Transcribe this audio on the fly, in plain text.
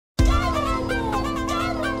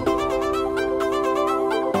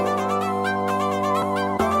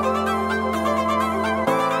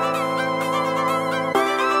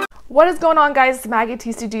What is going on, guys? It's Maggie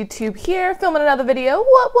TCG Tube here, filming another video.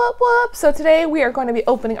 Whoop. So today we are going to be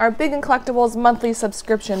opening our Big and Collectibles monthly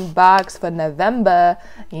subscription box for November.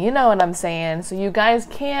 You know what I'm saying. So you guys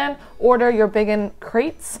can order your Big and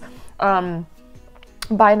Crates by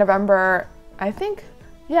November, I think.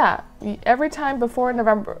 Yeah, every time before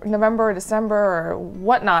November or December or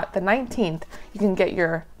whatnot, the 19th, you can get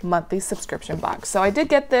your monthly subscription box. So I did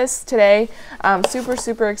get this today. I'm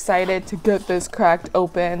super excited to get this cracked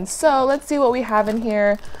open. So let's see what we have in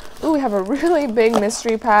here. Ooh, we have a really big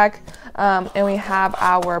mystery pack, and we have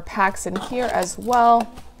our packs in here as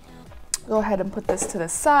well. Go ahead and put this to the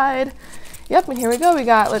side. Yep, and here we go. We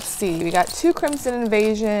got, let's see, we got 2 Crimson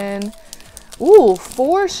Invasion. Ooh,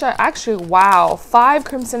 5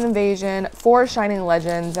 Crimson Invasion, 4 Shining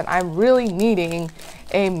Legends, and I'm really needing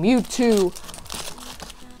a Mewtwo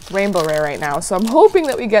Rainbow Rare right now. So I'm hoping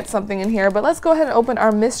that we get something in here, but let's go ahead and open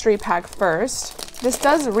our mystery pack first. This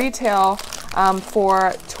does retail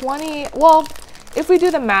for 20, well, if we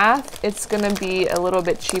do the math, it's gonna be a little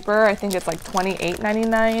bit cheaper. I think it's like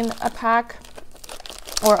 $28.99 a pack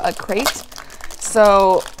or a crate.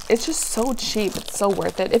 So it's just so cheap, it's so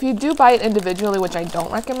worth it. If you do buy it individually, which I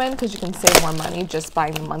don't recommend because you can save more money just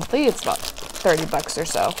buying monthly, it's about 30 bucks or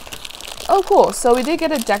so. Oh, cool. So we did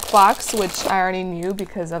get a deck box, which I already knew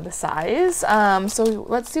because of the size. So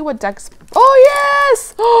let's see what decks. Oh,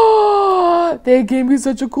 yes! Oh, they gave me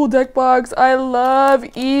such a cool deck box. I love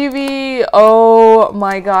Eevee. Oh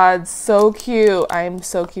my God, so cute. I'm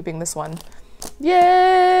so keeping this one.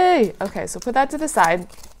 Yay! Okay, so put that to the side.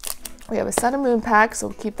 We have a Sun and Moon pack, so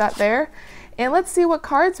we'll keep that there. And let's see what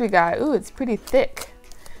cards we got. Ooh, it's pretty thick.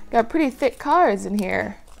 Got pretty thick cards in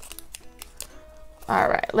here. All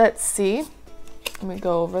right, let's see. Let me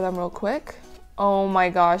go over them real quick. Oh my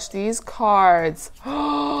gosh, these cards.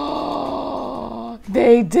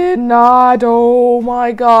 They did not. Oh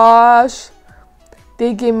my gosh.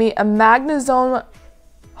 They give me a Magnezone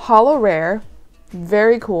Holo Rare.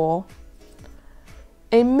 Very cool.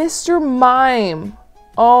 A Mr. Mime.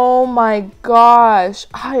 Oh my gosh.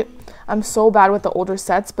 I'm so bad with the older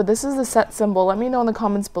sets, but this is the set symbol. Let me know in the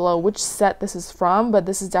comments below which set this is from, but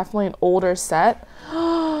this is definitely an older set.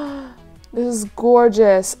 This is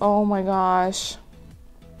gorgeous. Oh my gosh.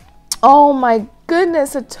 Oh my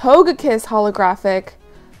goodness, a Togekiss holographic.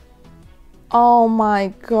 Oh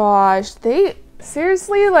my gosh. They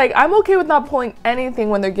seriously, like, I'm okay with not pulling anything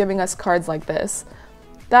when they're giving us cards like this.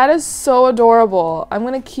 That is so adorable. I'm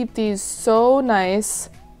gonna keep these so nice.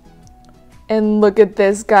 And look at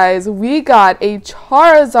this, guys. We got a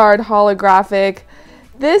Charizard holographic.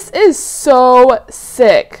 This is so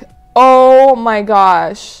sick. Oh my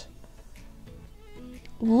gosh.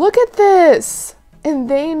 Look at this. And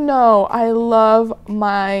they know I love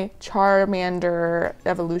my Charmander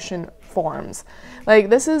evolution forms. Like,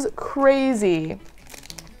 this is crazy.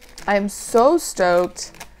 I'm so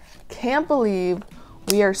stoked. Can't believe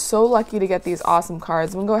we are so lucky to get these awesome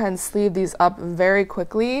cards. I'm gonna go ahead and sleeve these up very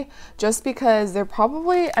quickly just because they're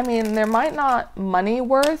probably, I mean, they're might not money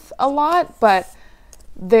worth a lot, but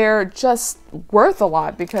they're just worth a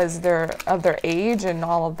lot because they're of their age and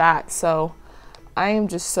all of that. So I am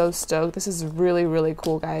just so stoked. This is really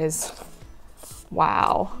cool, guys.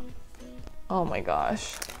 Wow. Oh my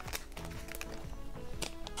gosh.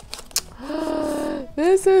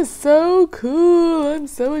 This is so cool. I'm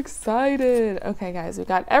so excited. Okay, guys, we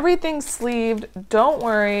got everything sleeved. Don't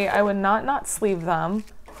worry, I would not sleeve them.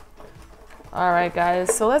 All right,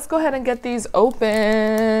 guys, so let's go ahead and get these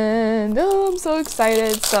opened. Oh, I'm so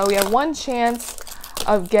excited. So we have one chance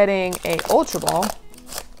of getting a Ultra Ball.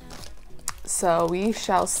 So we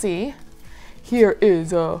shall see. Here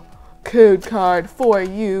is a code card for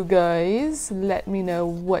you guys. Let me know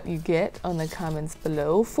what you get on the comments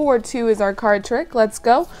below. 4-2 is our card trick. Let's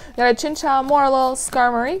go. We got a Chinchou, Morlul,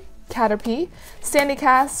 Skarmory, Caterpie,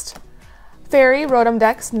 Sandycast, Fairy, Rotom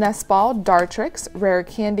Dex, Nestball, Dartrix, Rare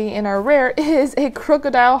Candy, and our rare is a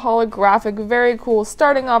Crocodile holographic. Very cool.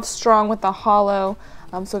 Starting off strong with the holo.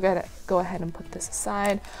 So go ahead and put this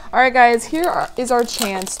aside. All right, guys, here is our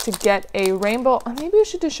chance to get a rainbow. Maybe we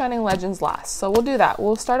should do Shining Legends last. So we'll do that.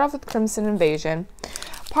 We'll start off with Crimson Invasion.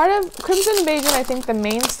 Part of Crimson Invasion, I think the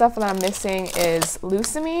main stuff that I'm missing is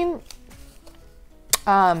Lusamine.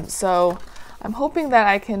 So I'm hoping that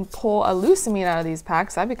I can pull a Lusamine out of these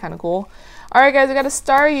packs. That'd be kind of cool. All right, guys, we got a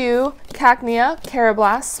Staryu, Cacnea,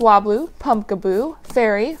 Carablast, Swablu, Pumpkaboo,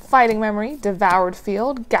 Fairy, Fighting Memory, Devoured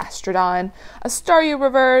Field, Gastrodon, a Staryu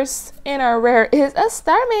reverse, and our rare is a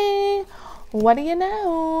Starmie. What do you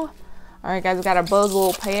know? All right, guys, we got a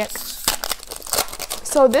Buzzwole pack.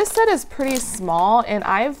 So this set is pretty small, and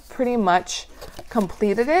I've pretty much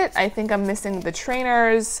completed it. I think I'm missing the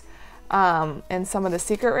trainers and some of the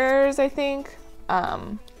secret rares, I think.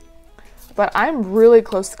 But I'm really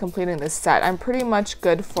close to completing this set. I'm pretty much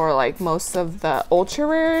good for like most of the ultra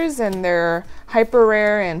rares and their hyper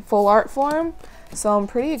rare and full art form. So I'm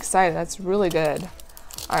pretty excited. That's really good.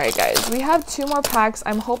 All right, guys, we have 2 more packs.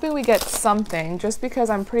 I'm hoping we get something just because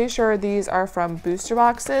I'm pretty sure these are from booster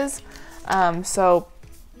boxes. So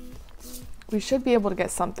we should be able to get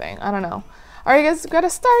something. I don't know. All right, guys, got a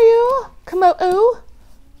Staryu, Komo'u.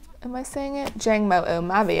 Am I saying it? Jangmo-o,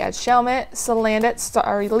 Maviad, Shelmet, Salandit,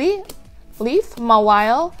 Starly, Leaf,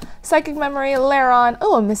 Mawile, Psychic Memory, Laron.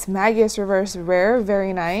 Oh, a Miss Magius reverse rare.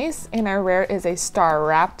 Very nice. And our rare is a Star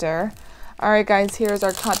Raptor. All right, guys, here's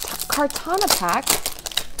our Kartana pack.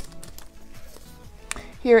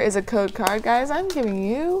 Here is a code card, guys. I'm giving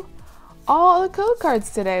you all the code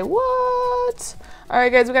cards today. What? All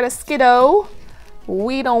right, guys, we got a Skiddo,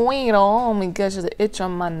 Weedle. Oh my gosh, there's an itch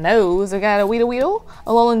on my nose. I got a Weedle, a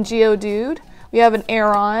Alolan Geodude. We have an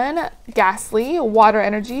Aeron, Ghastly, Water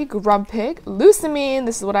Energy, Grumpig, Lucamine,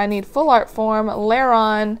 this is what I need, full art form,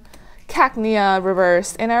 Laron, Cacnea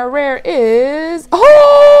reversed, and our rare is,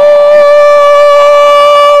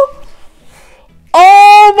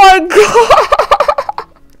 oh my god!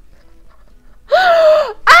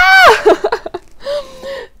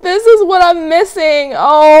 This is what I'm missing.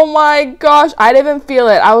 Oh my gosh, I didn't even feel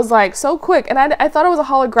it. I was like so quick, and I thought it was a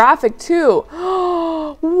holographic too.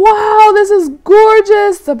 Wow, this is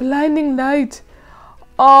gorgeous. The blinding light.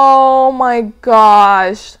 Oh my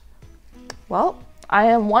gosh. Well, I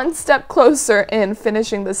am one step closer in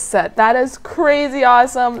finishing this set. That is crazy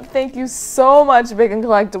awesome. Thank you so much, Big and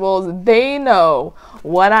Collectibles. They know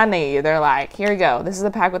what I need. They're like, here you go. This is the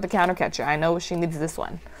pack with the counter catcher. I know she needs this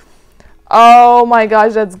one. Oh my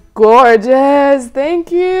gosh, that's gorgeous.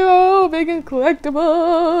 Thank you, Big and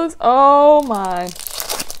Collectibles. Oh my.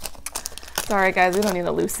 Sorry guys, we don't need a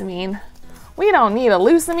Lucamine. We don't need a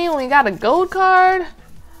Lucamine when we got a gold card.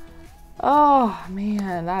 Oh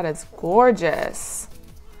man, that is gorgeous.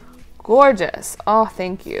 Gorgeous. Oh,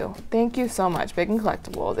 thank you. Thank you so much, Big and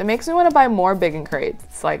Collectibles. It makes me want to buy more Big and Crates.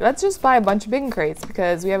 It's like, let's just buy a bunch of Big and Crates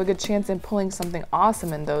because we have a good chance in pulling something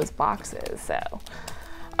awesome in those boxes. So,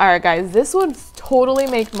 all right, guys, this would totally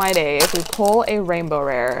make my day if we pull a rainbow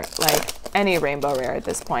rare, like any rainbow rare at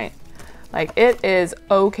this point. Like, it is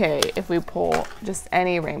okay if we pull just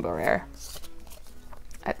any rainbow rare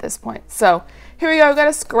at this point. So, here we go. We got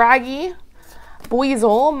a Scraggy,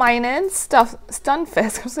 Buizel, Minun, Stunfisk, I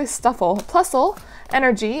was gonna say Stuffle, Plusle,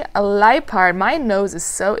 Energy, a Liepard. My nose is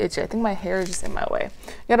so itchy. I think my hair is just in my way.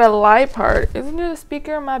 We got a Liepard. Isn't it a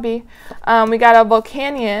speaker? Maybe. We got a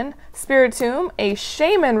Volcanion, Spiritomb, a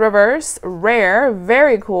Shaman reverse, rare,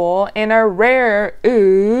 very cool. And our rare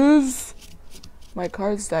is... My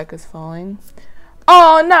card stack is falling.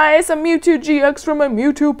 Oh, nice! A Mewtwo GX from a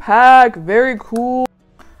Mewtwo pack. Very cool.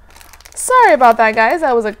 Sorry about that, guys.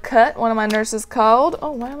 That was a cut. One of my nurses called.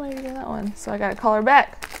 Oh, why am I doing that one? So I gotta call her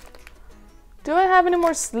back. Do I have any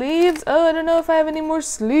more sleeves? Oh, I don't know if I have any more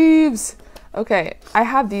sleeves. Okay, I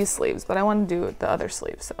have these sleeves, but I want to do the other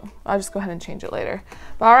sleeve, so I'll just go ahead and change it later.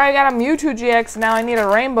 But alright, I got a Mewtwo GX. Now I need a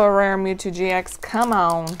Rainbow Rare Mewtwo GX. Come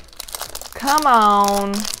on. Come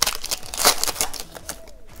on.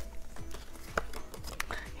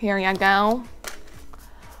 Here you go.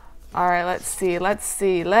 Alright, let's see.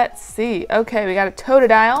 Okay, we got a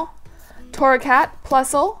Totodile, Torracat,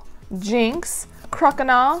 Plusle, Jinx,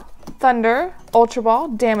 Croconaw, Thunder, Ultra Ball,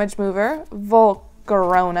 Damage Mover,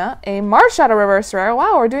 Volcarona, a Marshadow reverse rare.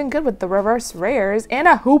 Wow, we're doing good with the reverse rares, and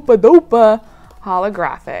a Hoopa Doopa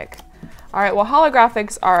holographic. Alright, well,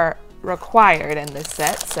 holographics are required in this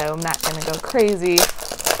set, so I'm not gonna go crazy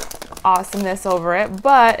awesomeness over it,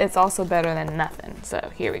 but it's also better than nothing. So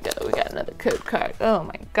here we go. We got another code card. Oh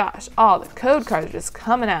my gosh, all the code cards are just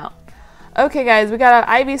coming out. Okay, guys, we got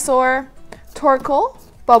an Ivysaur, Torkoal,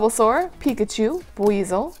 Bulbasaur, Pikachu,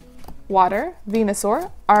 Buizel, Water, Venusaur,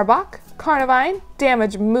 Arbok, Carnivine,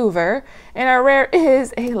 Damage Mover, and our rare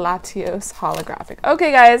is a Latios holographic.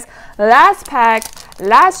 Okay, guys, last pack,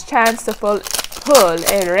 last chance to pull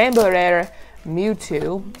a Rainbow Rare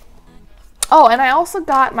Mewtwo. Oh, and I also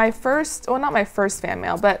got my first, well, not my first fan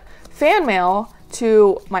mail, but fan mail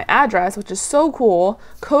to my address, which is so cool.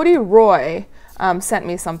 Cody Roy sent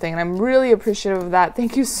me something, and I'm really appreciative of that.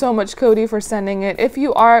 Thank you so much, Cody, for sending it.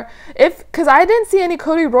 Because I didn't see any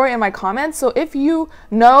Cody Roy in my comments, so if you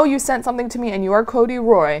know you sent something to me and you are Cody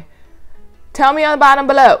Roy, tell me on the bottom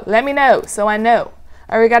below. Let me know so I know.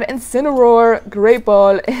 All right, we got an Incineroar, Great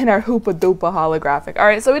Ball, and our Hoopa Doopa holographic. All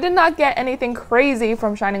right, so we did not get anything crazy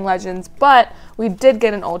from Shining Legends, but we did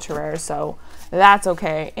get an ultra rare, so that's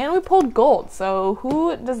okay. And we pulled gold, so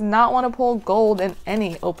who does not want to pull gold in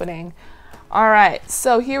any opening? All right,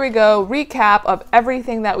 so here we go. Recap of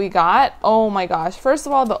everything that we got. Oh my gosh. First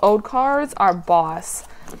of all, the ode cards are boss,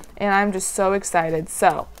 and I'm just so excited.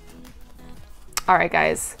 So, all right,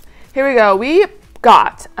 guys, here we go. We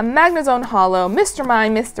got a Magnezone Holo, Mr.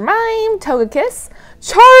 Mime, Togekiss,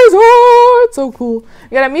 Charizard, so cool.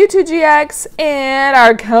 We got a Mewtwo GX and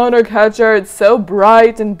our counter catcher. It's so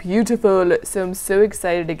bright and beautiful, so I'm so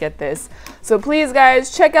excited to get this. So please,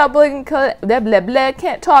 guys, check out Big and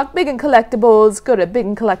Collectibles. Go to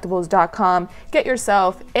bigandcollectibles.com. Get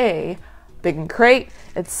yourself a BigNCrate.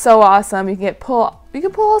 It's so awesome. You can pull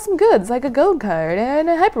all some goods like a gold card and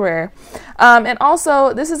a hyper rare. And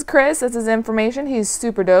also, this is Chris. This is information. He's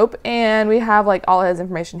super dope. And we have like all his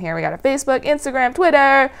information here. We got a Facebook, Instagram,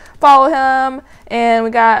 Twitter. Follow him. And we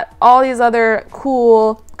got all these other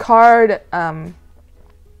cool card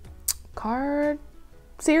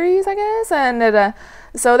series, I guess. And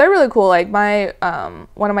so they're really cool. Like my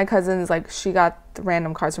one of my cousins, like she got the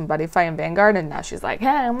random cards from Buddy Fight and Vanguard, and now she's like, hey,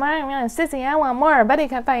 sissy, I want more Buddy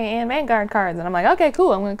Fight and Vanguard cards. And I'm like, okay,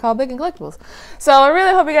 cool, I'm gonna call Big and Collectibles. So I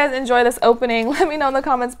really hope you guys enjoy this opening. Let me know in the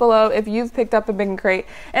comments below if you've picked up a Big and Crate,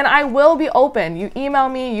 and I will be open. You email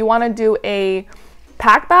me, you want to do a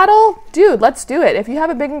pack battle, dude, let's do it. If you have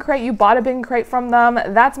a Big and Crate, you bought a Big and Crate from them,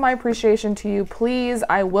 that's my appreciation to you. Please,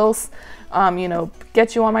 I will you know,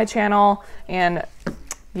 get you on my channel and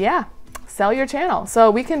yeah, sell your channel. So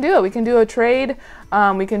we can do it. We can do a trade.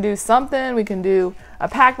 We can do something. We can do a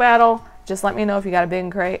pack battle. Just let me know if you got a Big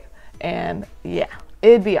and Crate, and yeah,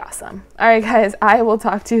 it'd be awesome. All right, guys, I will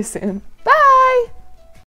talk to you soon.